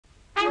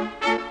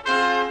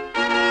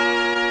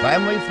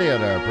Family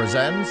Theater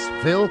presents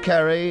Phil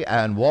Carey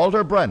and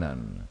Walter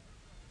Brennan.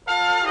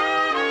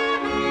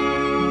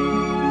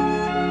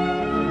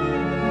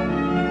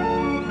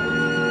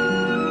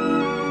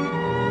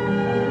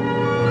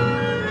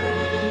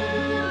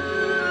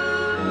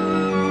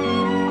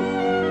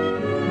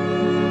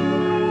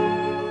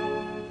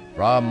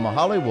 From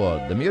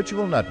Hollywood, the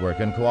Mutual Network,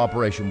 in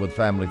cooperation with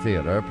Family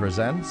Theater,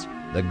 presents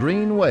The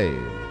Green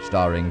Wave,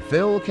 starring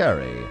Phil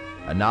Carey.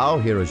 And now,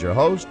 here is your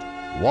host,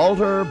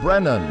 Walter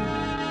Brennan.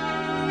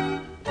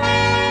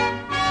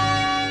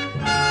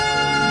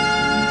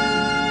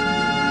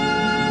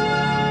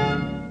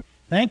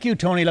 Thank you,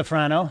 Tony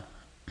Lafrano.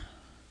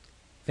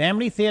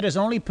 Family Theater's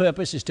only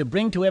purpose is to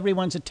bring to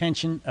everyone's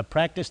attention a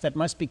practice that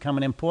must become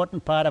an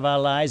important part of our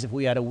lives if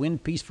we are to win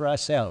peace for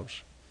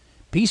ourselves,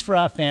 peace for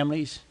our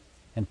families,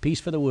 and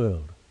peace for the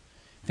world.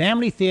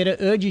 Family Theater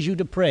urges you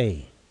to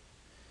pray.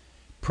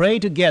 Pray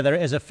together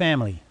as a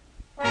family.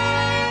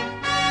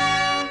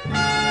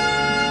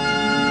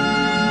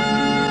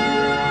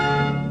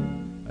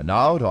 And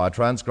now to our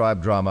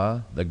transcribed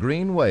drama, The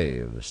Green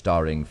Wave,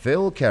 starring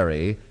Phil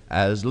Carey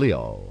as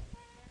Leo.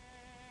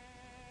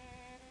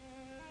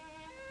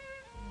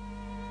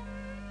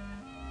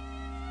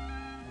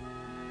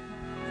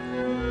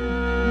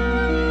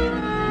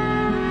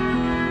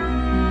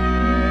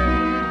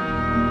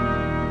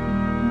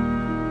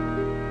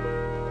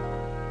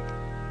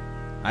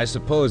 I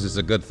suppose it's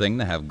a good thing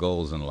to have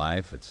goals in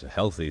life. It's a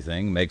healthy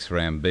thing, makes for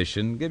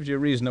ambition, gives you a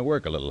reason to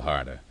work a little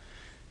harder.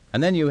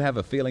 And then you have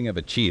a feeling of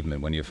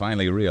achievement when you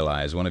finally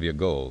realize one of your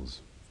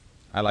goals.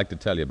 I'd like to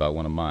tell you about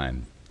one of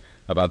mine,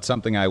 about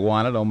something I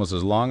wanted almost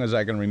as long as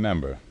I can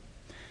remember.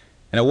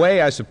 In a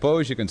way, I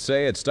suppose you can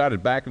say it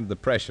started back in the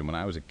Depression when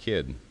I was a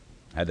kid.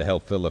 I had to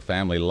help fill the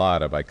family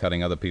larder by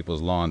cutting other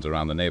people's lawns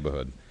around the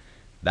neighborhood.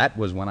 That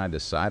was when I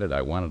decided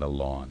I wanted a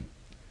lawn.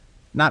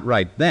 Not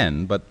right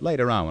then, but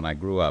later on when I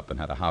grew up and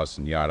had a house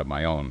and yard of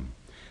my own.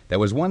 There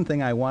was one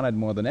thing I wanted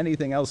more than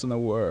anything else in the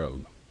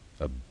world: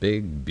 a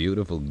big,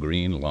 beautiful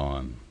green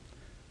lawn.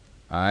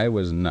 I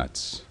was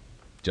nuts,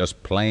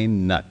 just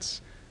plain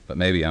nuts, but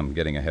maybe I'm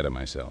getting ahead of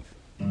myself.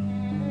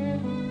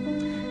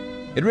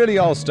 It really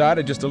all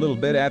started just a little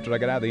bit after I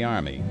got out of the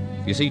Army.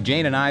 You see,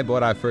 Jane and I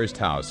bought our first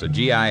house, a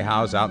GI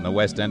house out in the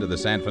west end of the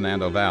San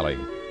Fernando Valley.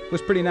 It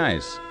was pretty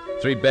nice.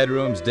 3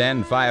 bedrooms,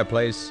 den,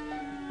 fireplace,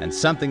 and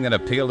something that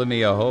appealed to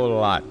me a whole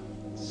lot: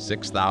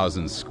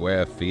 6,000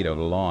 square feet of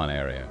lawn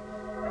area.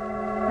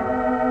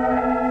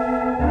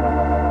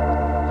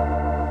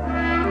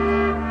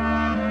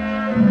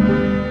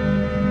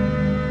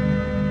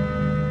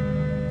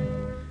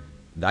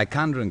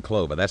 Dichondra and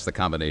clover, that's the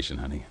combination,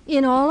 honey.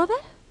 In all of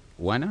it?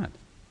 Why not?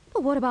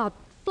 Well, what about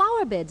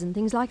flower beds and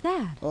things like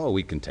that? Oh,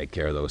 we can take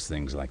care of those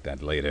things like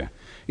that later.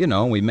 You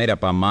know, we made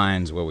up our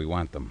minds where we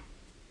want them.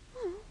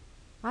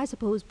 I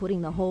suppose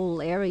putting the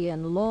whole area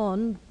in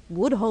lawn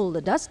would hold the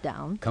dust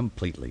down.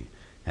 Completely.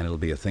 And it'll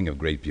be a thing of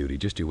great beauty.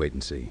 Just you wait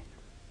and see.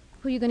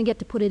 Who are you going to get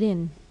to put it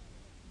in?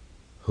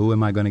 Who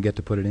am I going to get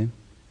to put it in?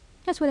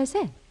 That's what I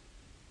said.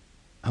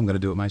 I'm going to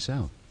do it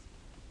myself.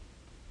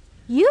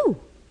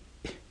 You?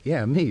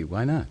 Yeah, me.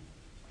 Why not?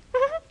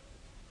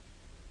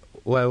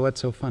 Well,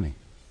 what's so funny?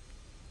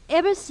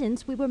 Ever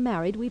since we were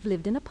married, we've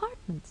lived in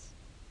apartments.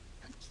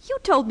 You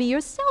told me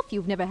yourself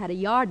you've never had a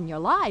yard in your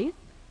life.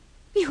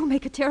 You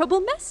make a terrible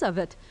mess of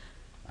it.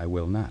 I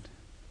will not.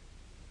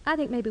 I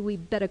think maybe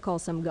we'd better call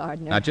some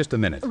gardener. Now, just a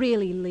minute.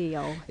 Really,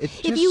 Leo. It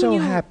just so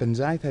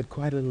happens I've had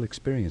quite a little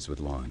experience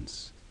with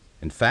lawns.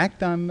 In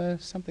fact, I'm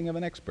something of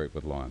an expert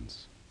with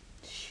lawns.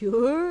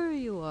 Sure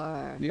you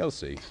are. You'll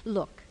see.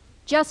 Look,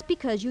 just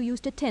because you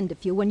used to tend a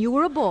few when you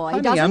were a boy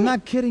Honey, doesn't... I'm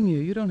not kidding you.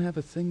 You don't have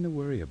a thing to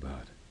worry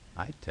about.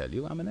 I tell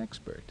you, I'm an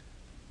expert.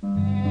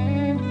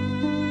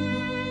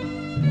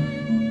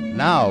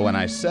 Now, when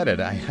I said it,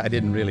 I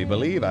didn't really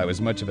believe I was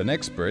much of an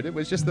expert. It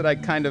was just that I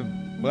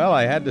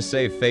I had to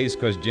save face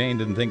because Jane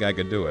didn't think I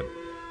could do it.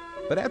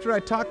 But after I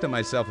talked to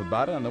myself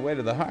about it on the way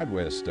to the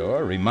hardware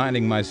store,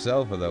 reminding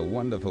myself of the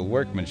wonderful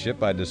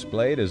workmanship I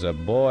displayed as a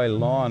boy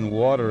lawn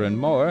waterer and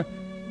mower,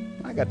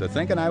 I got to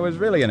thinking I was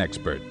really an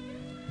expert.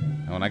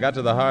 And when I got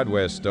to the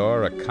hardware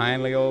store, a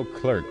kindly old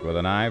clerk with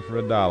an eye for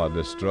a dollar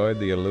destroyed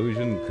the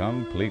illusion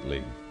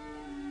completely.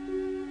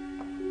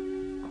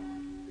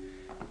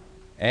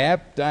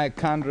 App,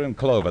 dichondra, and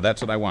clover. That's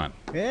what I want.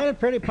 Well,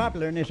 pretty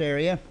popular in this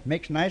area.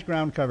 Makes nice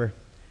ground cover.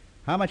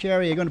 How much area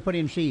are you going to put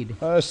in seed?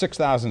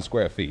 6,000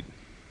 square feet.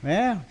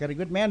 Well, got a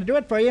good man to do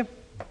it for you.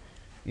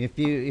 If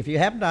you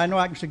happen to, I know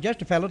I can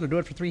suggest a fellow to do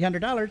it for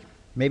 $300.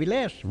 Maybe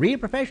less. Real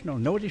professional.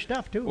 Knows his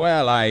stuff, too.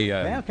 Well,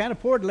 Well, can't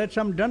afford to let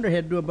some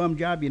dunderhead do a bum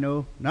job, you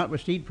know. Not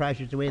with seed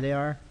prices the way they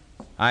are.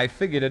 I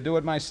figured to do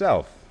it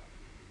myself.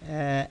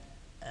 Yeah,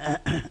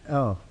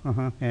 all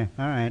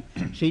right.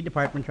 Seed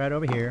department's right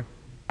over here.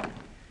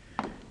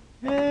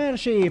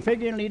 Let's see,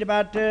 figure you'll need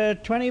about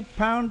 20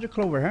 pounds of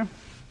clover, huh?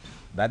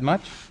 That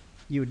much?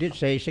 You did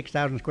say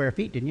 6,000 square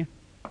feet, didn't you?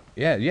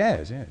 Yeah,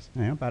 yes.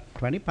 Well, about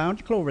 20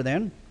 pounds of clover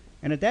then.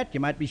 And at that, you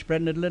might be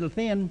spreading it a little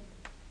thin.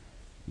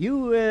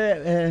 You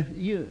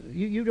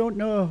don't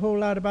know a whole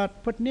lot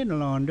about putting in a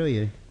lawn, do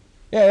you?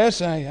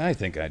 Yes, I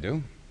think I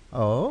do.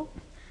 Oh?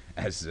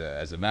 As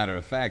a matter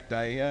of fact,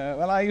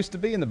 I used to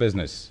be in the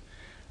business.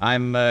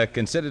 I'm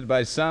considered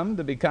by some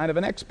to be kind of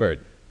an expert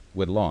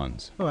with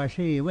lawns. Oh, I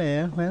see.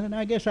 Well, then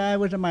I guess I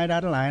was a mite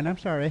out of line. I'm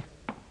sorry.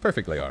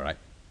 Perfectly all right.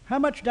 How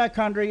much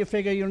dichondra you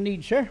figure you'll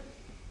need, sir?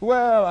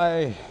 Well,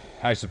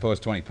 I suppose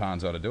 20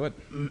 pounds ought to do it.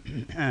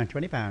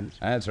 20 pounds.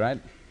 That's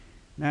right.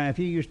 Now, if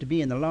you used to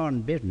be in the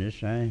lawn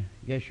business, I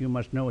guess you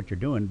must know what you're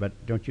doing, but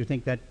don't you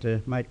think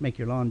that might make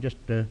your lawn just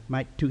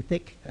mite too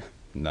thick?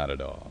 Not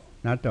at all.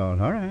 Not at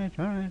all. All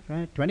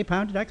right. 20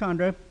 pounds of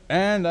dichondra.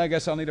 And I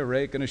guess I'll need a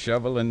rake and a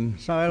shovel and...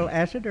 Soil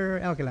acid or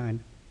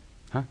alkaline?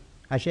 Huh?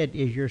 I said,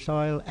 is your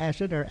soil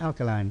acid or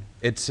alkaline?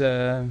 It's,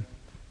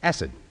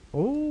 acid.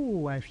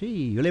 Oh, I see.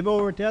 You live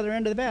over at the other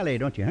end of the valley,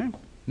 don't you, huh?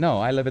 No,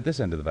 I live at this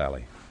end of the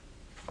valley.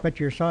 But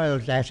your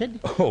soil's acid?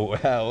 Oh,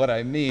 well, what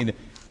I mean,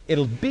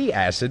 it'll be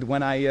acid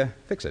when I,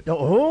 fix it.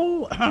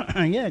 Oh,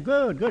 yeah,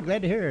 good.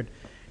 Glad to hear it.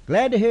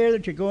 Glad to hear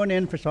that you're going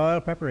in for soil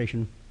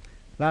preparation.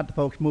 A lot of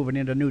folks moving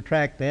into a new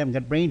tract, they haven't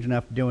got brains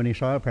enough to do any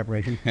soil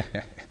preparation.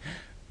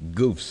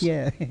 Goofs.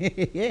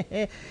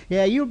 Yeah.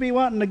 Yeah, you'll be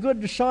wanting a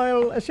good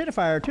soil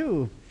acidifier,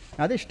 too.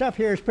 Now, this stuff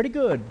here is pretty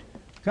good.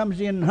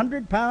 Comes in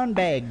 100-pound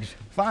bags.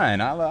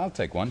 Fine, I'll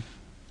take one.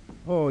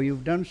 Oh,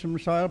 you've done some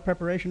soil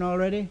preparation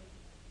already?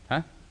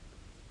 Huh?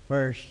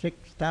 For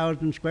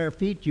 6,000 square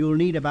feet, you'll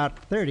need about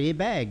 30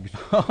 bags.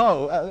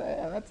 Oh,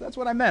 that's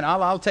what I meant.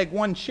 I'll take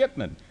one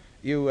shipment.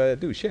 You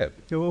do ship.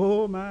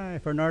 Oh, my.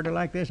 For an order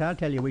like this, I'll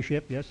tell you we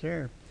ship. Yes,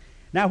 sir.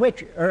 Now,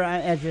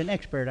 as an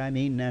expert, I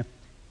mean,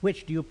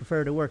 which do you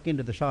prefer to work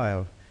into the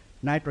soil?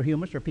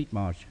 Nitrohumus or peat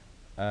moss?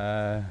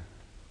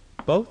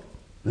 Both?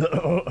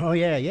 Oh,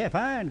 yeah,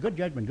 fine. Good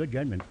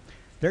judgment.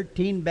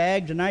 13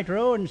 bags of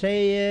nitro and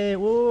say,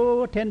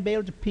 10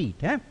 bales of peat,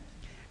 huh?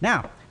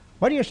 Now,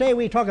 what do you say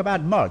we talk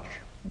about mulch?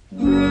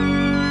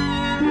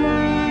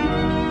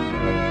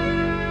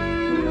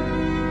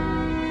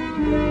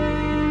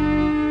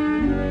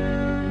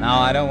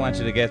 Now, I don't want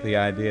you to get the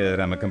idea that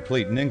I'm a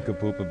complete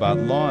nincompoop about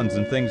lawns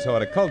and things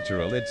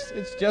horticultural. It's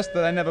just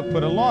that I never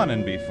put a lawn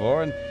in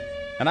before, and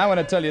I want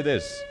to tell you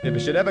this. If it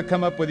should ever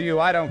come up with you,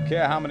 I don't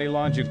care how many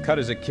lawns you cut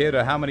as a kid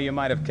or how many you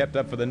might have kept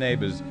up for the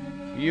neighbors.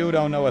 You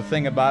don't know a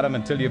thing about them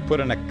until you put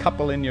in a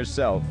couple in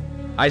yourself.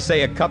 I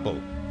say a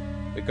couple,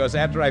 because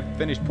after I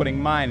finished putting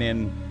mine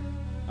in,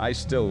 I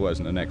still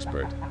wasn't an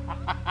expert.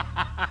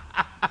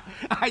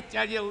 I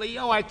tell you,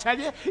 Leo,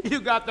 you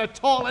got the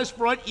tallest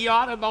front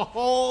yard in the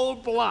whole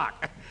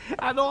block.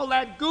 And all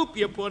that goop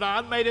you put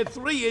on made it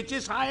 3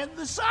 inches higher than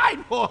the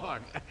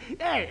sidewalk.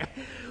 Hey,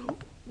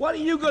 what are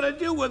you going to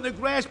do when the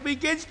grass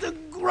begins to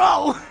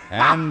grow?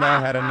 And I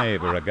had a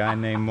neighbor, a guy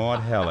named Mort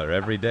Heller.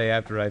 Every day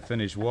after I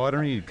finished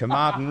watering, he'd come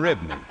out and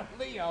rib me.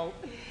 Leo,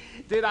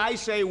 did I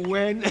say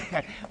when?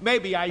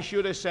 Maybe I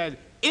should have said,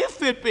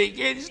 if it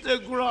begins to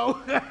grow.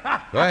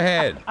 Go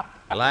ahead.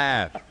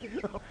 Laugh.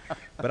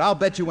 But I'll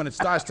bet you when it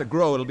starts to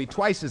grow, it'll be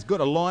twice as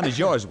good a lawn as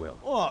yours will.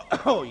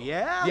 Oh,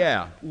 yeah?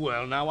 Yeah.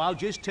 Well, now I'll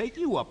just take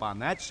you up on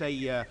that. Say,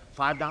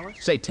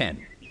 $5? Say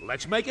 10.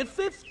 Let's make it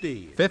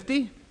 50.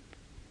 50?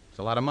 It's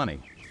a lot of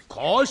money. Of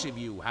course, if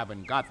you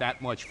haven't got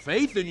that much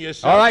faith in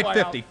yourself. All right, why,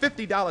 50.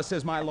 $50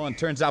 says my lawn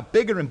turns out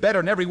bigger and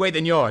better in every way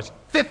than yours.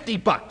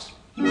 $50.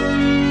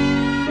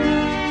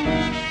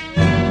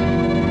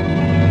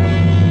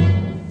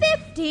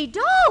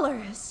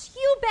 $50?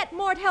 You bet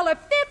Mort Heller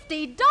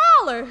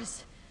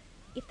 $50.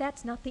 If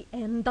that's not the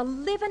end, the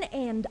living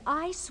end,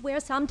 I swear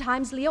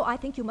sometimes, Leo, I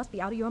think you must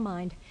be out of your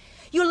mind.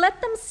 You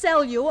let them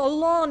sell you a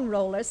lawn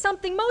roller,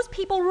 something most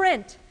people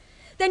rent.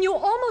 Then you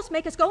almost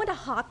make us go into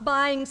hock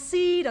buying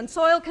seed and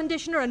soil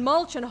conditioner and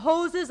mulch and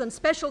hoses and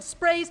special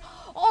sprays,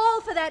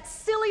 all for that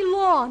silly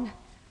lawn.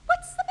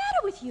 What's the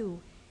matter with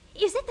you?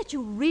 Is it that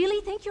you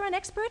really think you're an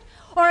expert?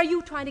 Or are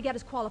you trying to get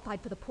us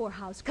qualified for the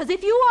poorhouse? Because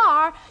if you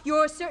are,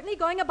 you're certainly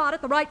going about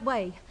it the right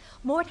way.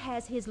 Mort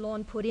has his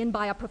lawn put in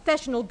by a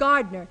professional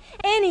gardener.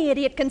 Any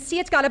idiot can see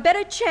it's got a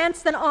better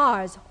chance than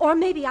ours. Or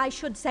maybe I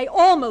should say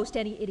almost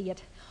any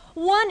idiot.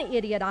 One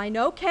idiot I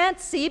know can't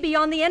see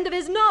beyond the end of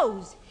his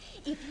nose.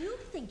 If you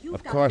think you've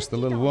Of got course, the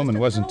little $50 woman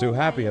to wasn't throw too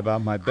happy away,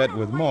 about my bet I don't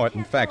with want Mort. you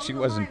In to fact, throw she the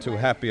wasn't too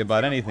hardware happy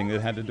about anything that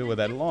to had to do with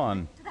that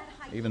lawn. that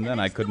high Even heat then,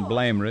 I next couldn't door.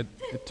 blame her.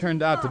 It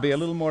turned out to be a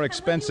little more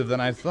expensive than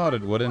I thought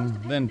it would,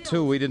 and then,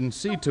 too, we didn't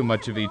see too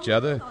much of each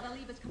other,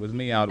 with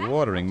me out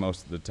watering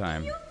most of the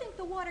time. You think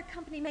the water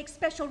company makes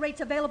special rates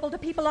available to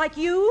people like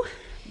you?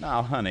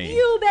 Now, honey.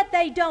 You bet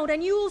they don't,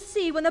 and you'll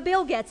see when the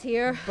bill gets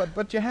here.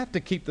 But you have to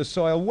keep the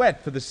soil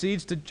wet for the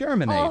seeds to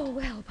germinate. Oh,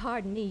 well,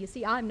 pardon me. You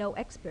see, I'm no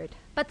expert.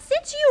 But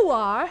since you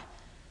are,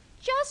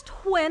 just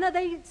when are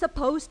they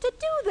supposed to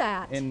do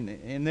that?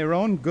 In their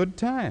own good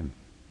time.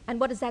 And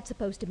what is that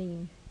supposed to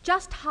mean?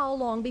 Just how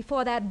long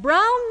before that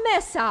brown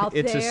mess out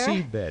It's there... a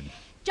seed bed.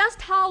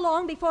 Just how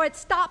long before it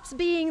stops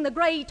being the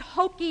great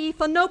hokey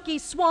fanoky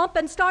swamp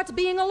and starts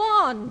being a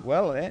lawn?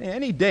 Well,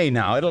 any day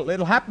now.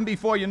 It'll happen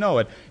before you know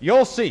it.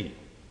 You'll see.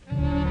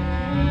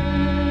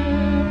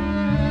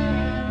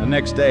 The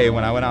next day,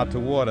 when I went out to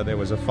water, there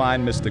was a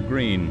fine Mr.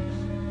 Green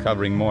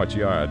covering Mort's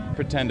yard.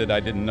 Pretended I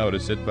didn't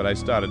notice it, but I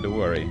started to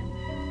worry.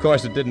 Of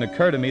course, it didn't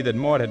occur to me that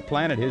Mort had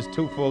planted his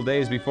 2 full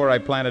days before I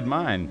planted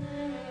mine.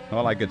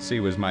 All I could see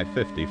was my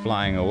 50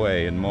 flying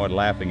away and Mort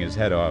laughing his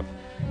head off.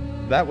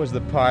 That was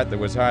the part that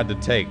was hard to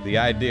take, the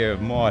idea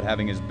of Mort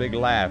having his big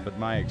laugh at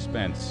my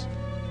expense.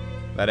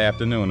 That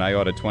afternoon, I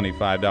ordered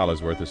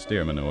 $25 worth of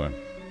steer manure.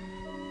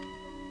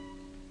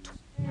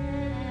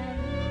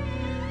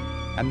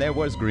 And there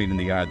was green in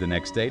the yard the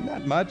next day.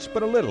 Not much,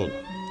 but a little.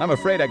 I'm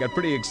afraid I got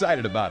pretty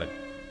excited about it.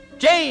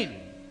 Jane,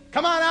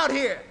 come on out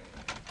here.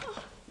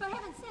 Oh, for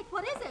heaven's sake,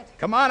 what is it?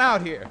 Come on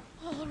out here.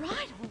 All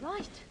right, all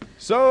right.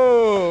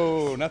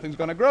 So, nothing's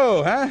gonna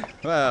grow, huh?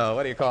 Well,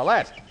 what do you call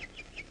that?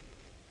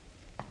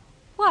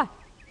 What?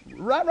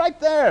 Right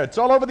there. It's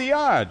all over the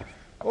yard.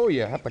 Oh,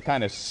 you have to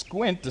kind of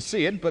squint to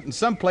see it, but in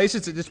some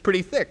places it's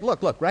pretty thick.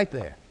 Look, right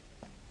there.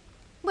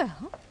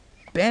 Well,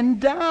 Bend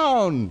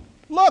down.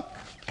 Look.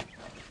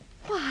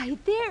 why,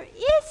 there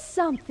is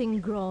something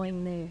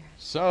growing there.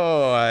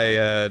 So,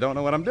 I don't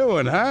know what I'm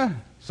doing, huh?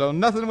 So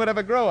nothing would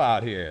ever grow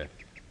out here.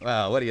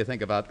 Well, what do you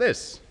think about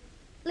this?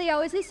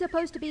 Leo, is this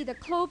supposed to be the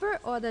clover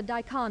or the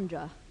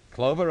dichondra?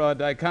 Clover or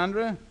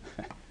dichondra?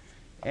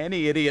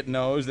 Any idiot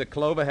knows that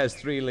clover has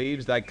 3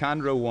 leaves,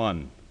 dichondra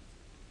 1.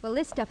 Well,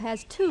 this stuff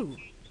has 2.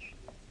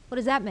 What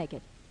does that make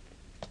it?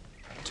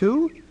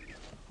 2?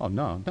 Oh,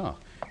 no.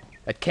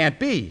 That can't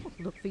be.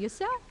 Look for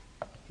yourself.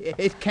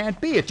 It can't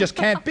be. It just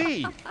can't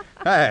be.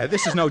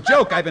 This is no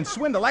joke. I've been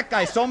swindled. That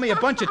guy sold me a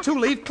bunch of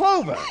 2-leaf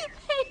clover.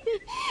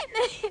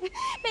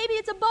 Maybe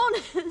it's a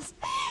bonus.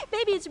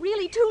 Maybe it's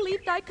really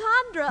 2-leaf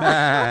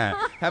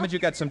dichondra. Haven't you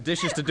got some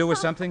dishes to do or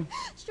something?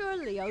 Sure,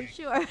 Leo,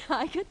 sure.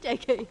 I could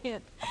take a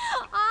hint.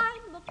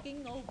 I'm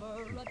looking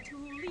over a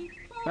 2-leaf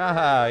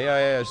clover.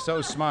 Yeah,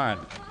 so smart.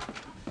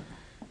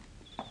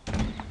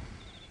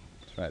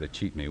 Try to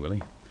cheat me, will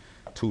he?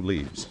 2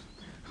 leaves.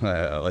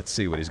 Well, let's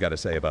see what he's got to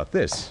say about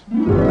this.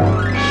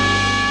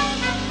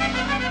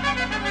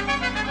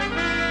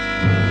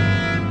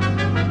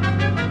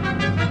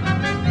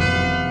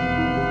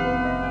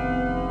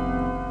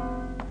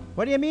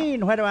 What do you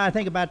mean, what do I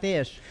think about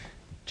this?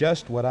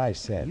 Just what I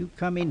said. You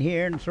come in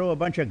here and throw a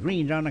bunch of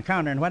greens on the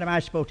counter, and what am I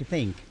supposed to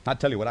think? I'll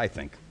tell you what I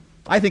think.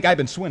 I think I've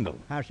been swindled.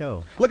 How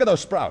so? Look at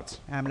those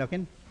sprouts. I'm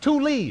looking. 2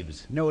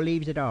 leaves. No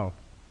leaves at all.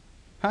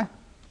 Huh?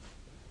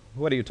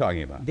 What are you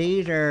talking about?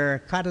 These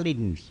are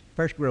cotyledons,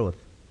 first growth.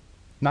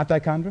 Not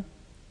dichondra?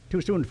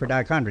 Too soon for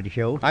dichondra to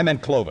show. I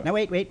meant clover. Now,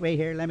 wait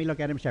here. Let me look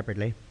at them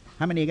separately.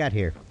 How many you got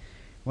here?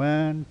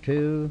 1,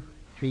 2,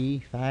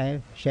 3,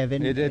 5,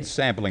 7. It's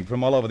sampling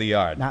from all over the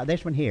yard. Now,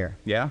 this one here.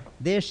 Yeah?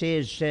 This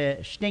is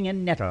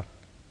stinging nettle.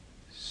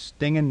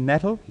 Stinging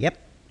nettle? Yep.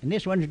 And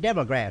this one's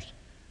devil grass.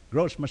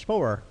 Grows from a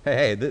spore.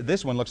 Hey,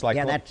 this one looks like...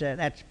 Yeah,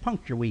 that's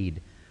puncture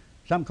weed.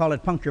 Some call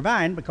it puncture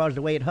vine because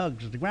the way it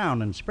hugs the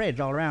ground and spreads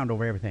all around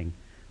over everything.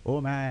 Oh,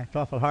 my, it's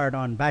awful hard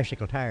on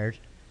bicycle tires.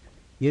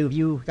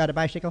 You got a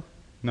bicycle?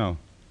 No.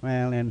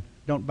 Well, then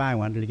don't buy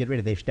one till you get rid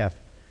of this stuff.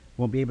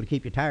 Won't be able to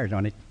keep your tires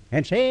on it.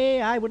 And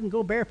say, I wouldn't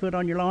go barefoot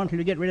on your lawn till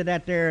you get rid of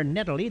that there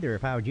nettle either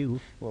if I was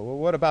you. Well,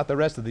 what about the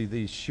rest of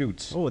these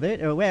shoots? Oh,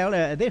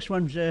 this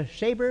one's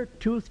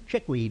saber-toothed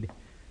chickweed.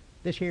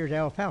 This here's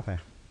alfalfa.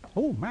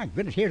 Oh, my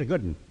goodness, here's a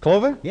good one.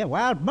 Clover? Yeah,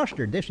 wild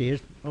mustard this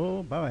is.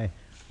 Oh, boy.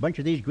 Bunch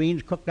of these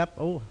greens cooked up.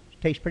 Oh,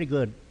 tastes pretty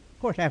good.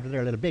 Of course, after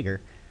they're a little bigger.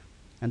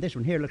 And this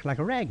one here looks like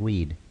a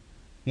ragweed.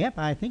 Yep,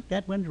 I think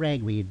that one's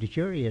ragweed. It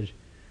sure is.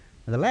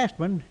 The last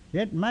one,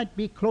 that might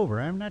be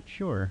clover. I'm not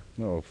sure.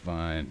 Oh,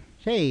 fine.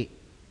 Say,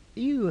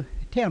 you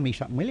tell me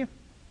something, will you?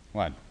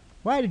 What?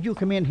 Why did you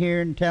come in here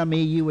and tell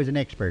me you was an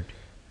expert?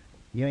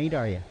 You ain't,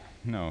 are you?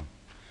 No.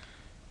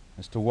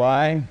 As to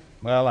why,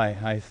 well,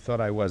 I thought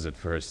I was at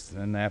first.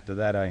 And after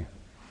that, I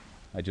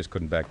just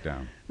couldn't back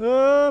down.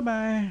 Oh,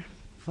 my.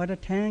 What a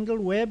tangled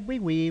web we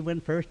weave when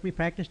first we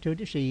practice to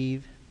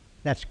deceive.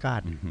 That's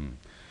Scott. Mm-hmm.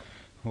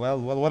 Well,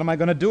 what am I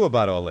going to do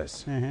about all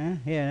this? Uh-huh.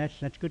 Yeah,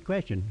 that's a good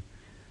question.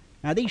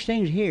 Now, these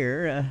things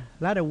here, a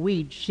lot of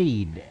weed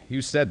seed.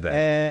 You said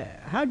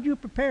that. How'd you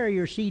prepare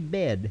your seed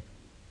bed?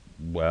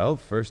 Well,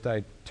 first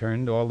I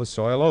turned all the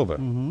soil over.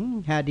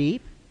 Mm-hmm. How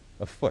deep?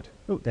 1 foot.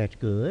 Oh, that's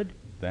good.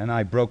 Then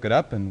I broke it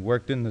up and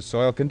worked in the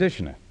soil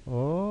conditioner.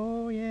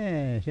 Oh,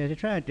 yes. Yeah,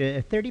 that's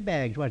right. 30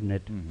 bags, wasn't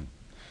it? Mm-hmm.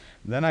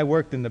 Then I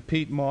worked in the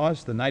peat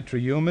moss, the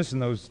nitrohumus,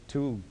 and those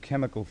 2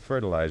 chemical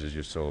fertilizers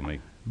you sold me.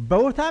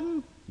 Both of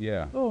them?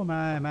 Yeah. Oh,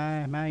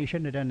 my, you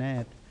shouldn't have done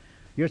that.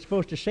 You're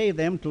supposed to save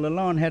them till the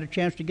lawn had a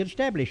chance to get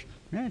established.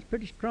 That's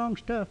pretty strong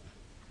stuff.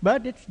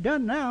 But it's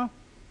done now.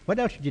 What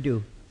else did you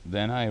do?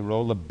 Then I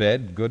rolled a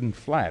bed good and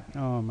flat.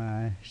 Oh,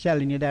 my.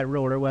 Selling you that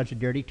roller was a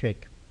dirty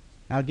trick.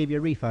 I'll give you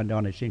a refund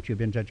on it since you've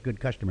been such a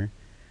good customer.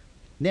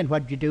 Then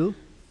what'd you do?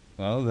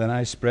 Well, then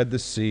I spread the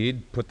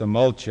seed, put the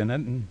mulch in it,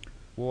 and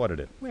watered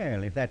it.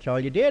 Well, if that's all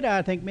you did,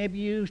 I think maybe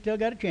you still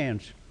got a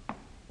chance.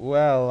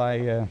 Well,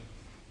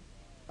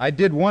 I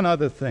did one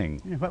other thing.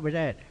 What was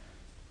that?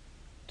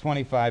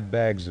 25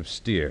 bags of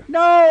steer.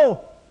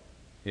 No!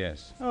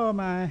 Yes. Oh,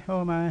 my,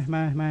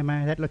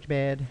 that looks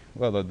bad.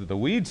 Well, the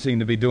weeds seem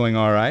to be doing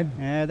all right.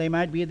 They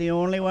might be the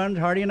only ones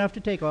hardy enough to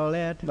take all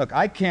that. Look,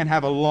 I can't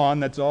have a lawn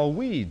that's all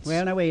weeds.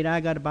 Well, now wait, I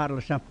got a bottle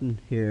of something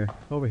here,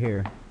 over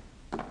here.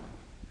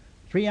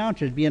 3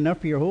 ounces be enough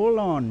for your whole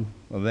lawn.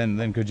 Well,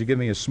 then could you give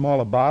me a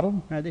smaller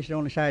bottle? This is the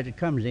only size it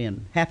comes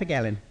in. Half a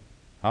gallon.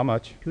 How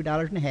much?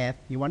 $2.50.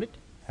 You want it?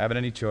 Haven't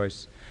any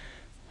choice.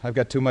 I've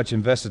got too much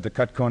invested to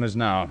cut corners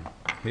now.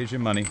 Here's your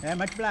money.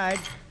 Much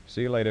obliged.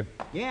 See you later.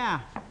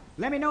 Yeah.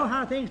 Let me know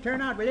how things turn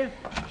out, will you?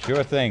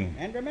 Sure thing.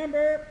 And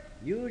remember,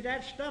 use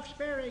that stuff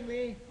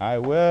sparingly. I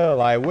will.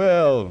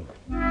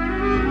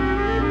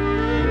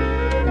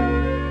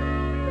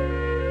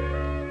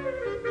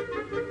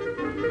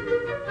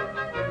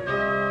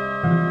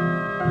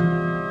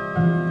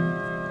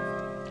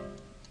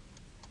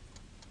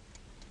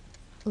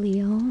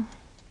 Leo?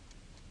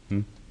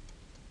 Hmm?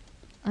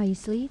 Are you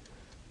asleep?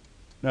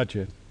 Not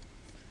yet.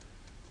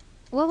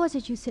 What was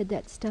it you said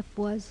that stuff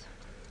was?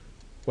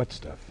 What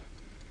stuff?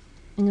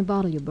 In the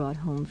bottle you brought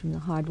home from the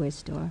hardware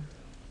store.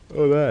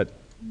 Oh, that.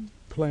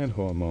 Plant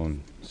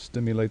hormone.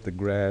 Stimulate the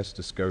grass,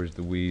 discourage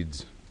the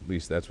weeds. At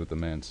least that's what the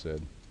man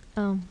said.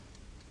 Oh.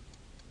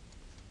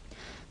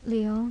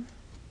 Leo?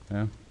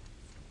 Yeah?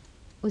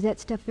 Was that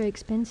stuff very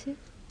expensive?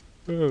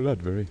 Oh, not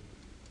very.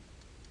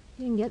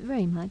 You didn't get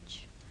very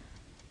much.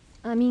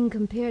 I mean,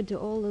 compared to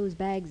all those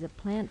bags of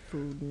plant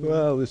food. And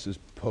Well, this is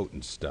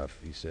potent stuff.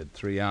 He said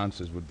 3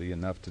 ounces would be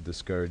enough to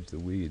discourage the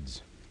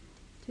weeds.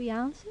 3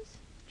 ounces?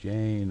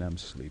 Jane, I'm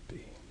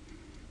sleepy.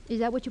 Is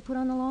that what you put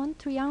on the lawn?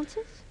 3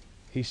 ounces?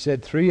 He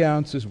said 3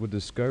 ounces would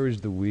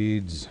discourage the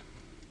weeds,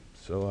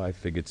 so I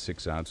figured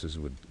 6 ounces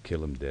would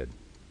kill 'em dead.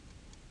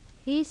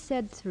 He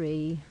said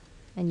 3,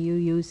 and you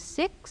used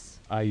 6?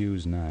 I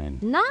use 9.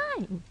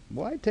 9?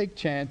 Why take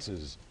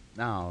chances?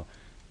 Now,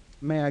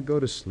 may I go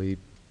to sleep,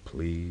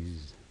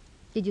 please?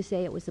 Did you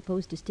say it was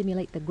supposed to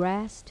stimulate the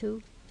grass,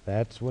 too?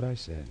 That's what I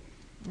said.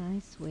 I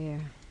swear,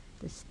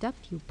 the stuff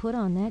you put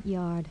on that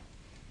yard.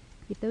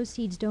 If those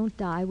seeds don't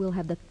die, we'll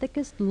have the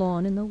thickest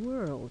lawn in the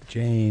world.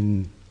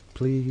 Jane,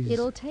 please.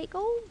 It'll take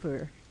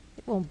over.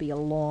 It won't be a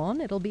lawn,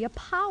 it'll be a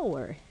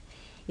power.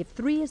 If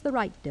 3 is the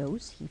right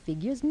dose, he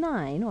figures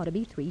 9 ought to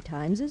be 3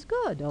 times as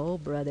good. Oh,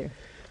 brother.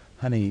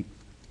 Honey,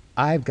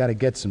 I've got to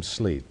get some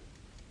sleep.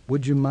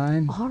 Would you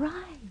mind? All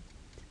right.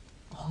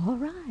 All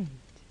right.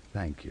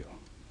 Thank you.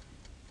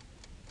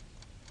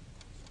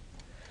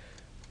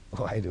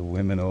 Why do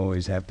women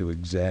always have to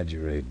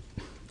exaggerate?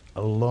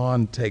 A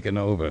lawn taken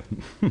over.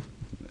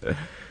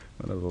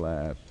 What a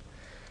laugh.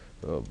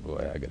 Oh,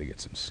 boy, I gotta get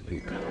some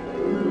sleep.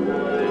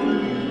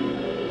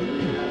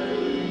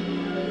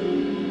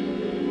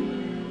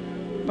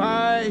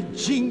 By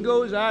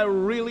jingoes, I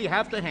really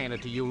have to hand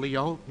it to you,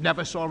 Leo.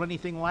 Never saw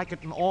anything like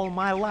it in all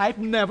my life.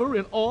 Never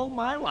in all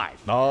my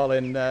life. All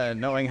in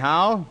knowing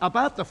how?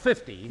 About the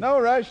 50. No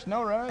rush,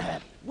 no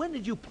rush. When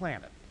did you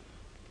plant it?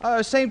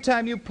 Same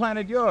time you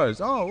planted yours.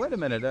 Oh, wait a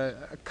minute.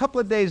 A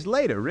couple of days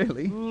later,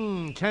 really.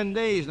 10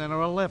 days then,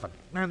 or 11.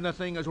 And the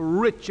thing is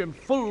rich and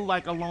full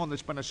like a lawn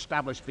that's been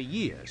established for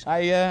years.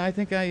 I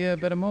think I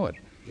better mow it.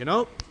 You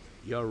know,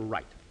 you're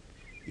right.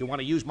 You want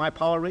to use my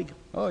power rig?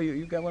 Oh,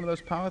 you got one of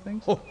those power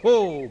things?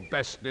 Ho,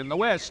 best in the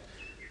West.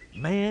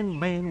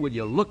 Man, will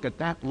you look at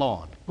that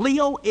lawn.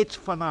 Leo, it's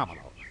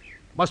phenomenal.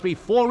 Must be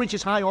 4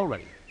 inches high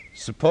already.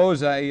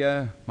 Suppose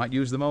I might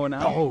use the mower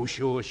now? Oh,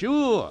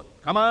 sure.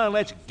 Come on,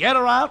 let's get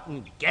her out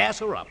and gas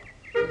her up.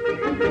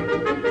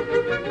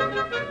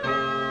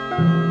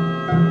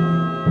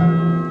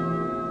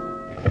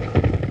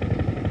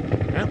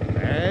 Well,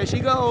 there she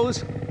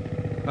goes.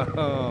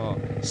 Oh,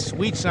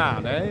 sweet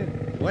sound, eh?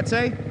 What's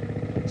say?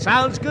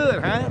 Sounds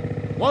good, huh?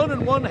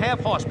 1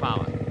 1/2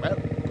 horsepower. Well,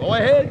 go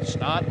ahead,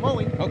 start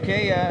mowing.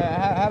 Okay,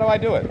 how do I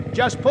do it?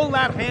 Just pull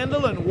that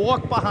handle and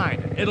walk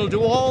behind it. It'll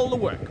do all the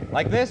work.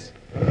 Like this?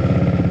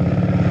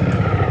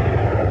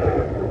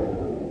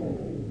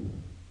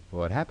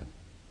 What happened?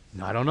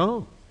 I don't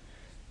know.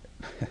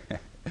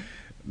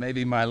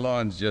 Maybe my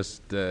lawn's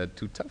just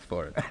too tough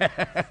for it.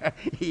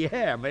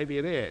 Yeah, maybe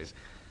it is.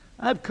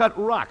 I've cut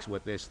rocks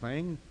with this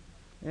thing.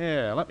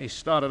 Yeah, let me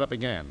start it up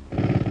again.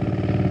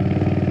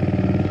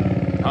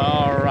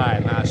 All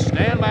right, now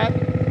stand back.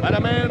 Let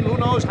a man who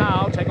knows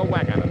how take a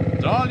whack at it.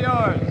 It's all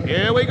yours.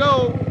 Here we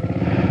go.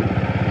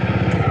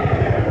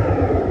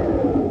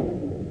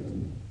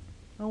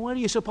 Now, why do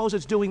you suppose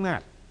it's doing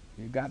that?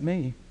 You got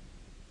me.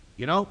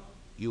 You know,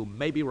 you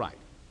may be right.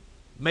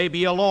 Maybe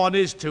your lawn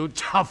is too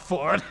tough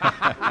for it.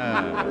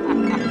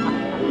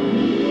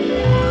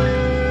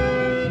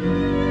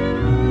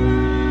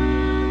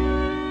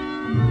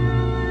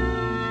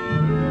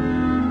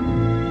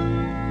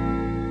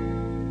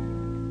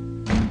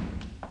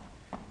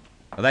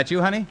 Oh, that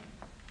you, honey?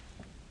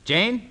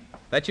 Jane?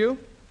 That you?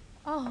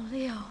 Oh,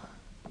 Leo.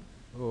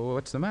 Oh,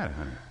 what's the matter,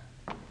 honey?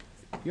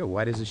 You're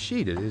white as a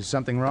sheet. Is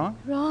something wrong?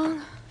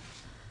 Wrong?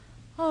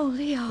 Oh,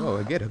 Leo.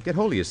 Oh, get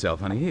hold of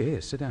yourself, honey.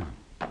 Here, sit down.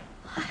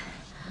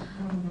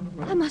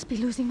 I must be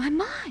losing my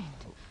mind.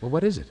 Well,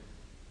 what is it?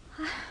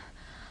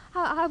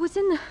 I was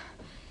in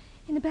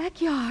the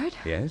backyard.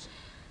 Yes?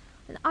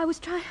 I was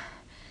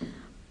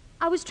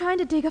trying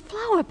to dig a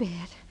flower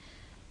bed.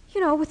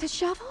 You know, with a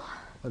shovel.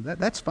 Well,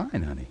 that's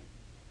fine, honey.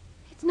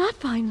 It's not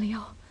fine,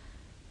 Leo.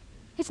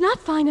 It's not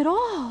fine at all.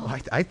 Oh,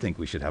 I think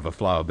we should have a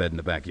flower bed in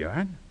the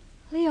backyard.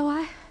 Leo,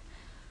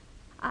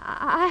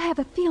 I have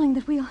a feeling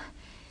that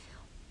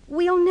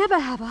we'll never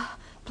have a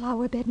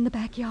flower bed in the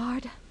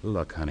backyard.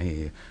 Look,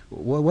 honey,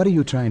 what are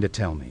you trying to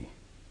tell me?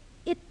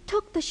 It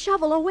took the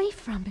shovel away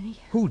from me.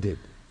 Who did?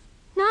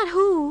 Not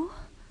who.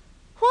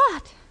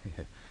 What?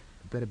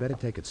 Better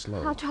take it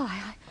slow. I'll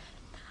try.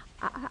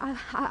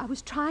 I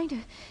was trying to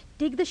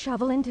dig the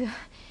shovel into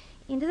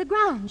the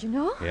ground, you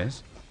know?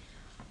 Yes?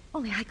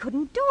 Only I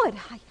couldn't do it.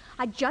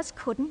 I just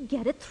couldn't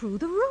get it through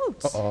the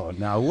roots. Oh,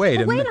 now wait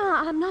a minute. Wait,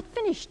 I'm not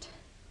finished.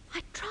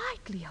 I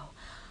tried, Leo.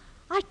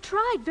 I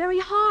tried very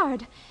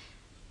hard.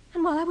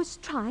 And while I was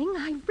trying,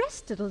 I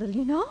rested a little,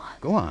 you know?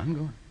 Go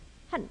on.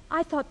 And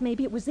I thought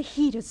maybe it was the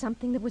heat or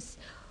something that was...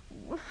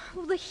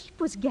 Well, the heat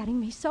was getting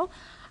me, so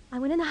I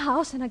went in the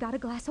house and I got a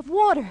glass of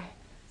water.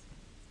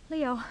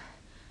 Leo,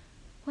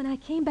 when I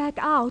came back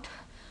out,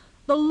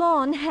 the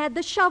lawn had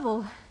the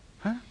shovel.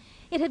 Huh?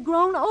 It had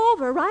grown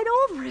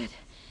right over it.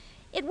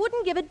 It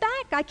wouldn't give it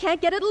back. I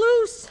can't get it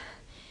loose.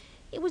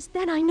 It was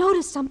then I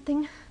noticed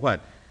something.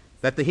 What?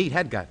 That the heat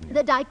had gotten you?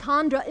 The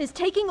dichondra is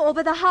taking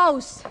over the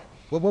house.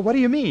 Well, what do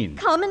you mean?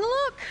 Come and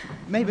look.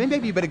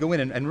 Maybe you better go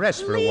in and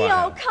rest for a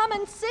while. Leo, come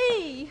and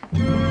see.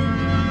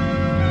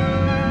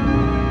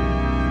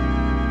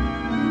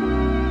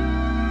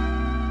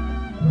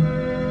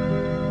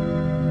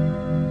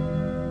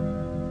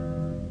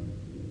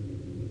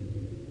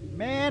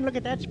 Man, look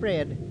at that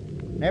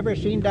spread. Never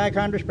seen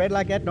dichondra spread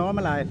like that in all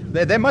my life.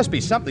 There must be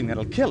something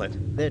that'll kill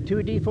it. The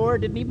 2D4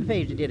 didn't even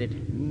phase it, did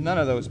it? None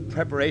of those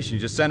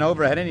preparations you sent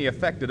over had any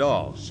effect at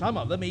all. Some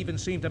of them even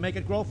seem to make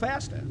it grow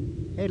faster.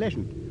 Hey,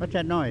 listen. What's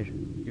that noise?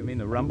 You mean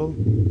the rumble?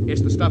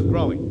 It's the stuff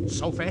growing.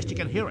 So fast you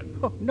can hear it.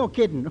 Oh, no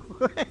kidding.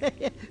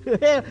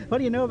 Well, what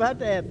do you know about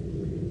that?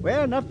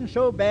 Well, nothing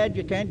so bad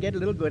you can't get a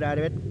little good out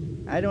of it.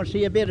 I don't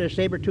see a bit of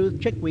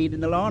saber-toothed chickweed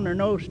in the lawn or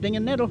no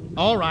stinging nettle.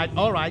 All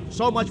right.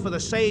 So much for the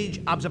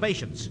sage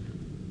observations.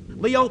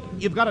 Leo,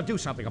 you've got to do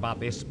something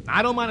about this.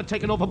 I don't mind it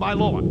taking over my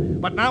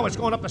lawn, but now it's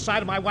going up the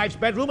side of my wife's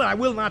bedroom, and I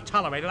will not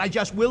tolerate it. I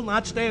just will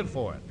not stand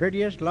for it.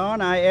 Prettiest lawn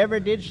I ever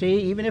did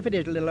see, even if it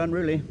is a little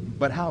unruly.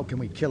 But how can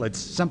we kill it?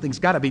 Something's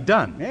got to be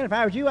done. Well, if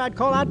I was you, I'd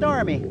call out the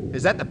army.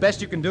 Is that the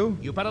best you can do?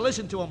 You better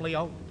listen to him,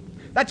 Leo.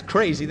 That's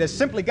crazy. There's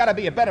simply got to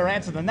be a better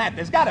answer than that.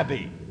 There's got to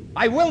be.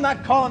 I will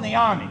not call in the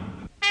army.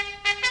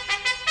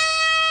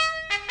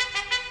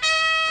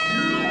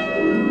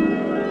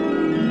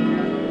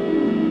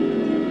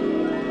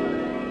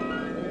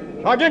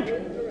 Sergeant,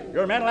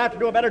 your men will have to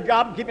do a better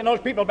job of keeping those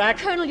people back.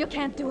 Colonel, you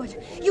can't do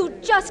it. You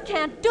just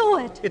can't do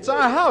it. It's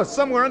our house,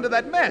 somewhere under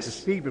that The mess.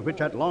 speed with which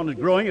that lawn is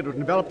growing, it would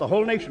envelop the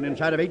whole nation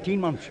inside of 18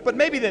 months. But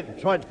maybe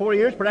that... So it's 4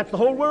 years, perhaps the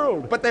whole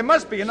world. But there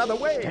must be another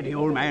way. Steady,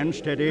 old man,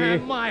 steady.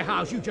 And my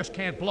house, you just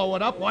can't blow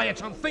it up. Why,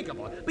 it's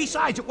unthinkable.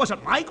 Besides, it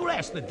wasn't my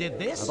grass that did I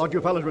this. thought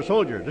you fellas were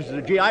soldiers. This is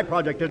a GI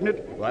project, isn't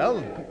it?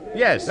 Well,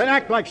 yes. Then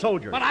act like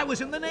soldiers. But I was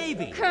in the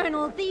Navy.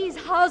 Colonel, these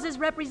houses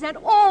represent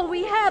all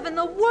we have in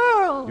the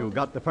world. You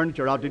got the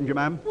furniture out, didn't you,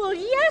 ma'am? Well,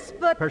 yes,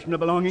 but... Personal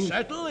belongings?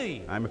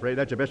 Certainly. I'm afraid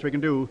that's the best we can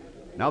do.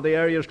 Now the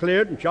area is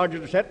cleared and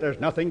charges are set, there's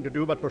nothing to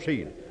do but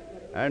proceed.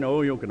 I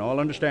know you can all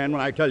understand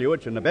when I tell you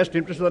it's in the best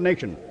interest of the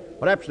nation,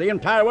 perhaps the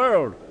entire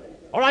world.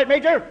 All right,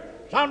 Major,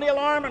 sound the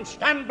alarm and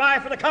stand by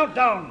for the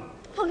countdown.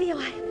 Oh, Leo,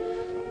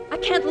 I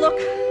can't look.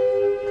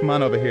 Come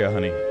on over here,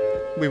 honey.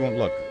 We won't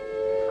look.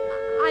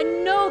 I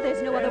know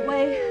there's no other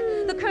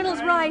way. The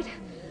Colonel's right.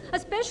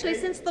 Especially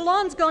since the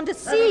lawn's gone to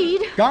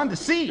seed. Gone to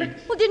seed?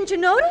 Well, didn't you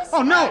notice?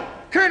 Oh, no!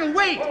 Colonel,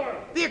 wait!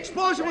 The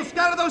explosion will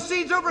scatter those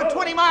seeds over a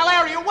 20-mile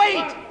area.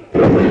 Wait!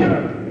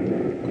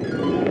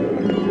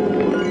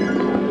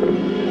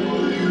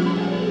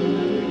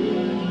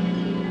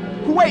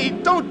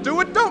 Wait! Don't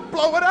do it! Don't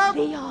blow it up!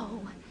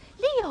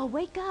 Leo,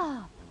 wake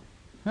up.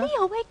 Huh?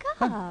 Leo, wake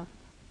up.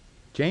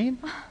 Jane?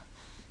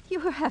 You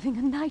were having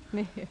a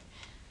nightmare.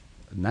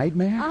 A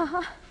nightmare?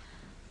 Uh-huh.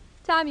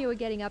 Time you were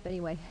getting up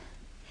anyway.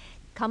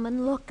 Come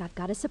and look. I've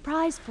got a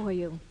surprise for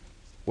you.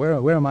 Where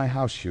are my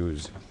house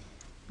shoes?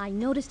 I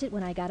noticed it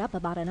when I got up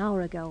about an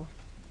hour ago.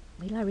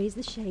 Wait till I raise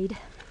the shade.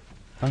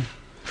 Huh?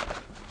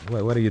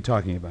 What are you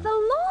talking about? The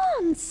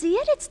lawn. See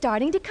it? It's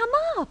starting to come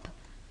up.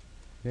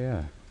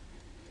 Yeah.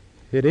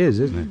 It is,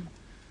 isn't it?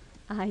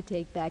 I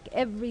take back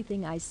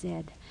everything I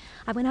said.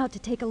 I went out to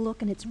take a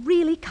look, and it's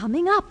really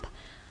coming up.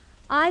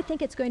 I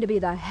think it's going to be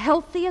the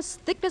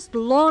healthiest, thickest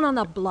lawn on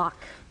the block.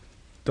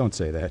 Don't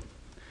say that.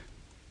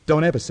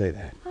 Don't ever say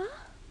that. Huh?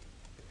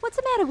 What's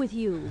the matter with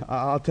you?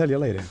 I'll tell you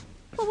later.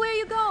 Well, where are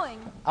you going?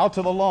 Out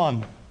to the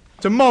lawn.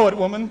 To mow it,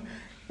 woman.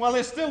 While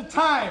there's still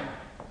time.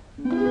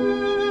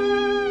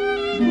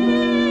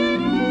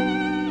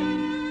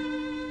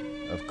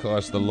 Of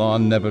course, the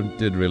lawn never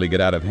did really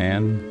get out of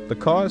hand. The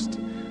cost?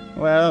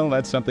 Well,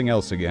 that's something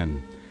else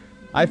again.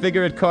 I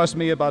figure it cost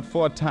me about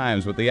 4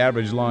 times what the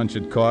average lawn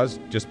should cost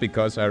just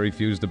because I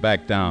refused to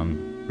back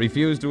down.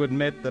 Refused to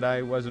admit that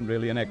I wasn't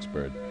really an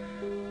expert.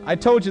 I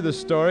told you this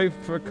story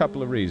for a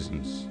couple of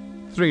reasons.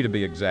 3 to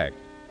be exact.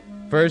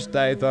 First,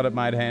 I thought it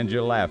might hand you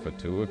a laugh or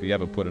two if you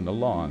ever put in a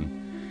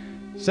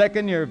lawn.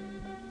 Second,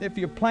 if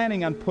you're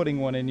planning on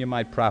putting one in, you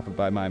might profit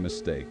by my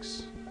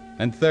mistakes.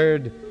 And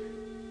third,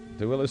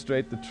 to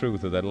illustrate the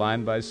truth of that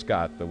line by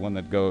Scott, the one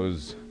that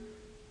goes,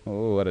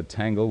 "Oh, what a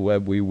tangled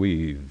web we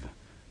weave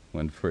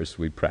when first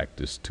we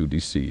practice to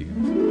deceive."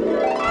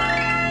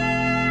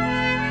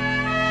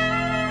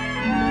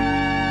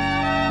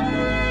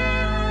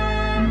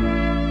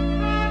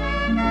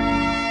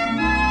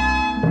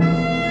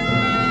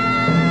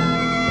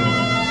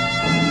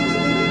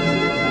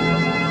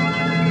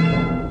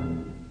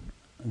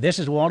 This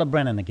is Walter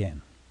Brennan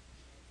again.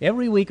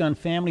 Every week on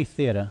Family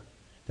Theater,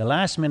 the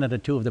last minute or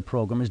two of the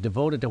program is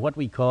devoted to what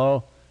we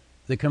call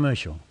the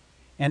commercial.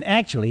 And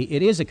actually,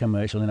 it is a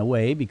commercial in a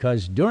way,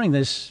 because during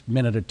this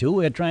minute or two,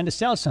 we're trying to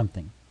sell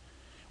something.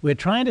 We're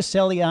trying to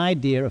sell the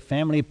idea of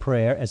family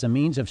prayer as a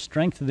means of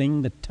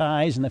strengthening the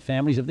ties in the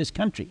families of this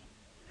country.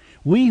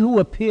 We who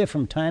appear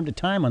from time to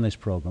time on this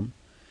program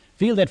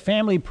feel that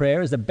family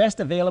prayer is the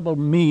best available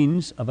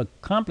means of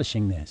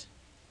accomplishing this.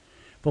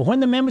 For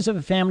when the members of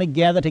a family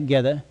gather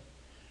together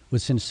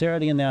with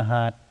sincerity in their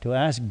heart to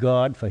ask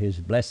God for His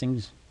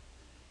blessings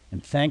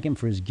and thank Him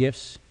for His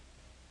gifts,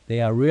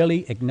 they are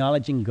really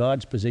acknowledging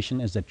God's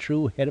position as the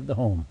true head of the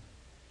home.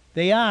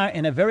 They are,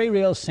 in a very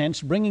real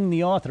sense, bringing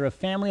the author of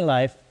family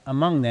life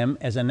among them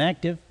as an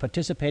active,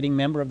 participating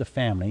member of the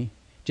family,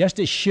 just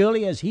as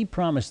surely as He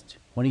promised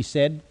when He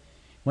said,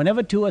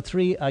 "Whenever 2 or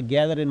 3 are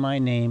gathered in my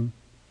name,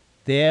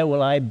 there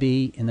will I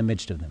be in the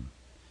midst of them."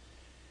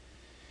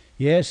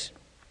 Yes,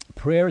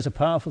 prayer is a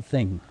powerful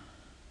thing.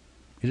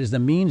 It is the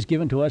means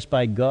given to us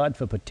by God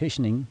for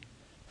petitioning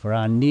for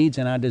our needs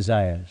and our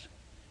desires.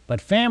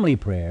 But family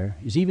prayer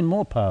is even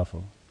more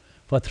powerful.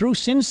 For through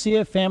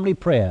sincere family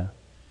prayer,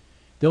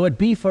 though it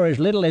be for as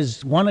little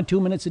as 1 or 2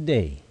 minutes a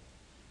day,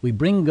 we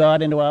bring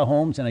God into our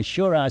homes and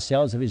assure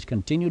ourselves of His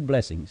continued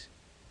blessings,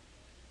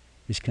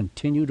 His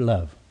continued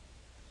love.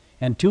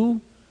 And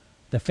 2,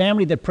 the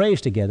family that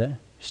prays together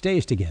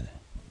stays together.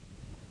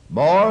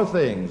 More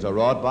things are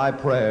wrought by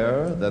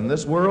prayer than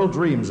this world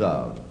dreams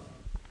of.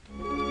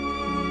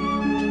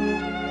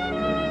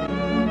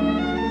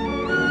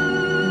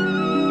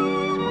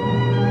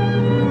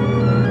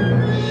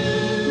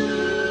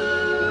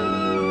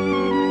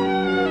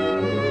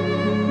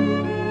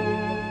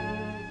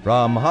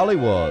 From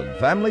Hollywood,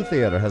 Family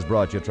Theater has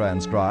brought you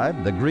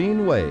transcribed The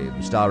Green Wave,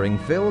 starring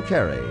Phil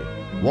Carey.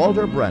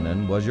 Walter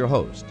Brennan was your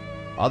host.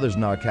 Others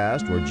in our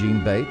cast were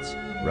Gene Bates,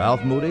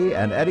 Ralph Moody,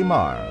 and Eddie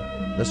Marr.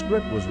 The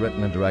script was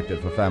written and directed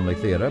for Family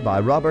Theater by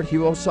Robert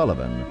Hugh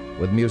O'Sullivan,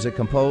 with music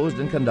composed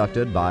and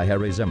conducted by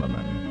Harry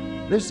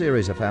Zimmerman. This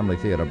series of Family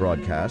Theater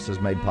broadcasts is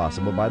made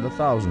possible by the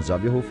thousands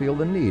of you who feel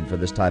the need for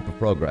this type of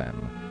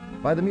program,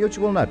 by the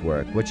Mutual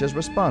Network, which has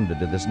responded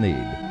to this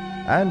need,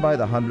 and by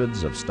the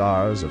hundreds of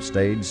stars of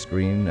stage,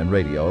 screen, and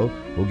radio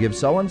who give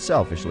so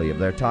unselfishly of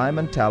their time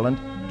and talent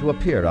to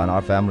appear on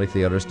our Family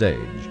Theater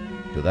stage.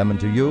 To them and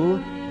to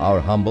you,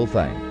 our humble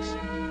thanks.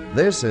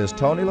 This is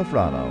Tony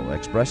Lafrano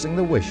expressing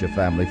the wish of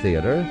Family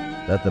Theater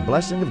that the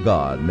blessing of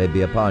God may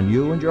be upon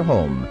you and your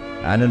home,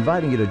 and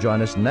inviting you to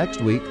join us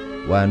next week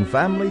when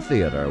Family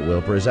Theater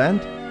will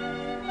present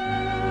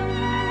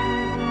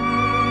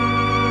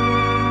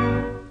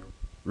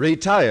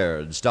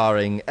Retired,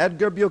 starring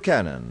Edgar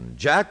Buchanan.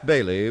 Jack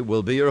Bailey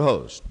will be your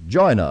host.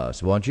 Join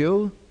us, won't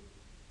you?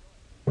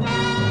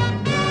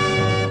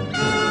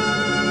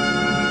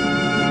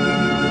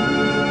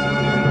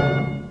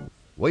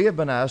 We have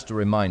been asked to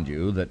remind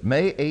you that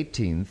May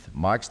 18th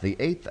marks the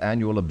 8th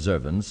annual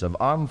observance of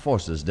Armed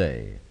Forces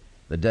Day,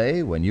 the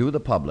day when you, the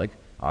public,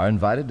 are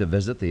invited to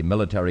visit the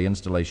military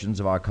installations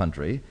of our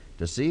country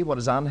to see what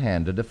is on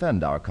hand to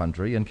defend our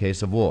country in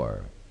case of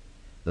war.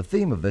 The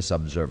theme of this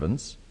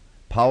observance,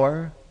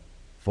 Power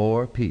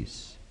for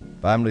Peace.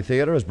 Family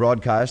Theater is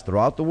broadcast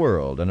throughout the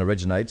world and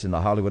originates in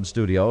the Hollywood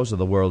studios of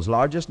the world's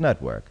largest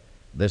network.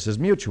 This is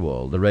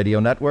Mutual, the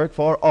radio network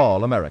for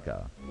all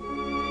America.